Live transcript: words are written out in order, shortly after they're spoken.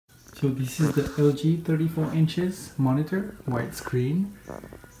So this is the LG 34 inches monitor, widescreen.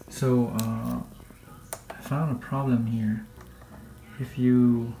 So I found a problem here. If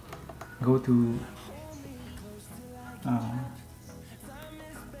you go to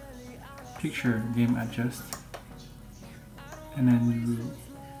picture game adjust, and then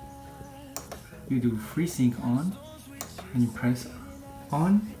you do FreeSync on, and you press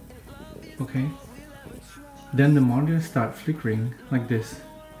on, okay, then the monitor starts flickering like this,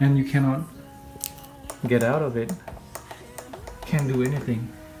 and you cannot get out of it, can't do anything.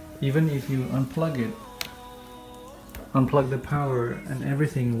 Even if you unplug it, unplug the power and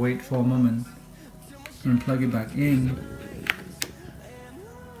everything, wait for a moment and plug it back in.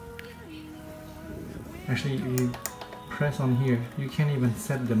 Actually, if you press on here, you can't even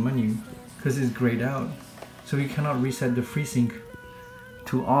set the menu because it's grayed out, so you cannot reset the FreeSync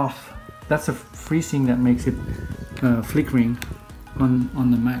to off. That's a FreeSync that makes it flickering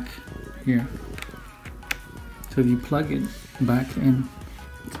on the Mac here. So if you plug it back in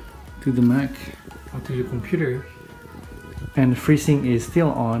to the Mac or to your computer, and FreeSync is still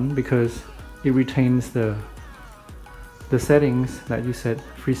on because it retains the settings that you set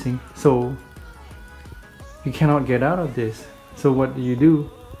FreeSync, so you cannot get out of this. So what do you do?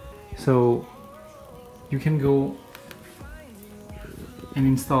 So you can go and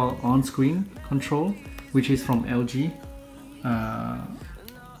install on-screen control, which is from LG.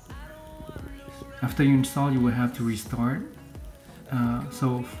 After you install, you will have to restart.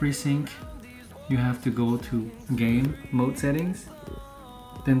 So FreeSync, you have to go to game mode settings,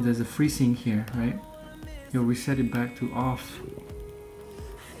 then there's a FreeSync here, right? You'll reset it back to off,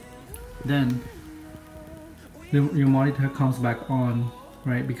 then your monitor comes back on,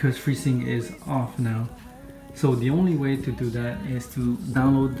 right? Because FreeSync is off now. So the only way to do that is to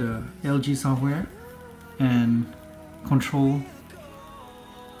download the LG software and control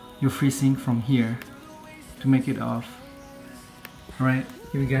your FreeSync from here to make it off. Alright,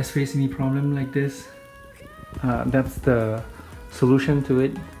 if you guys face any problem like this, that's the solution to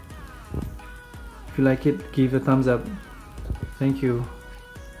it. If you like it, give a thumbs up. Thank you.